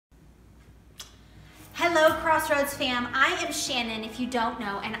Hello Crossroads fam, I am Shannon if you don't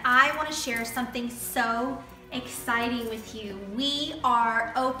know, and I want to share something so exciting with you. We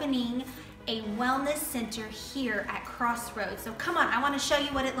are opening a wellness center here at Crossroads. So come on, I want to show you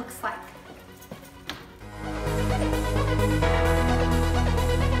what it looks like.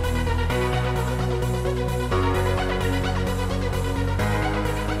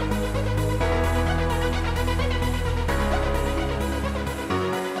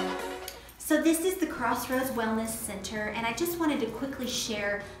 So this is the Crossroads Wellness Center, and I just wanted to quickly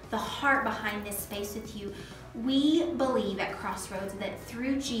share the heart behind this space with you. We believe at Crossroads that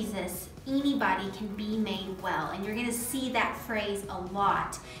through Jesus, anybody can be made well, and you're going to see that phrase a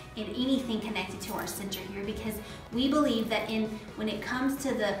lot in anything connected to our center here, because we believe that when it comes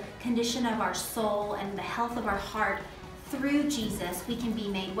to the condition of our soul and the health of our heart, through Jesus, we can be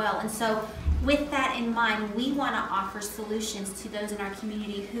made well. And so with that in mind, we want to offer solutions to those in our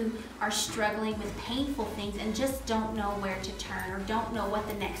community who are struggling with painful things and just don't know where to turn or don't know what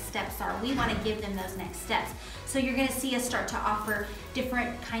the next steps are. We want to give them those next steps. So you're going to see us start to offer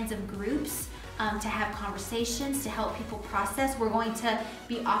different kinds of groups to have conversations, to help people process. We're going to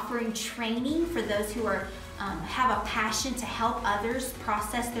be offering training for those who are have a passion to help others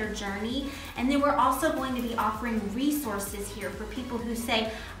process their journey. And then we're also going to be offering resources here for people who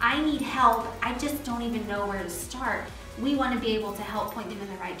say, I need help, I just don't even know where to start. We want to be able to help point them in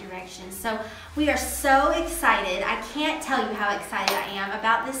the right direction. So we are so excited. I can't tell you how excited I am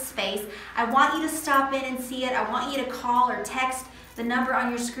about this space. I want you to stop in and see it. I want you to call or text the number on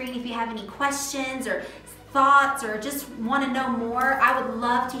your screen if you have any questions or thoughts or just want to know more. I would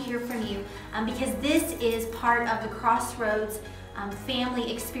love to hear from you because this is part of the Crossroads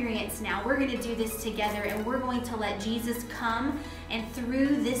family experience now. We're going to do this together, and we're going to let Jesus come, and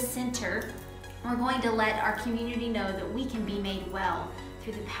through this center, we're going to let our community know that we can be made well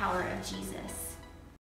through the power of Jesus.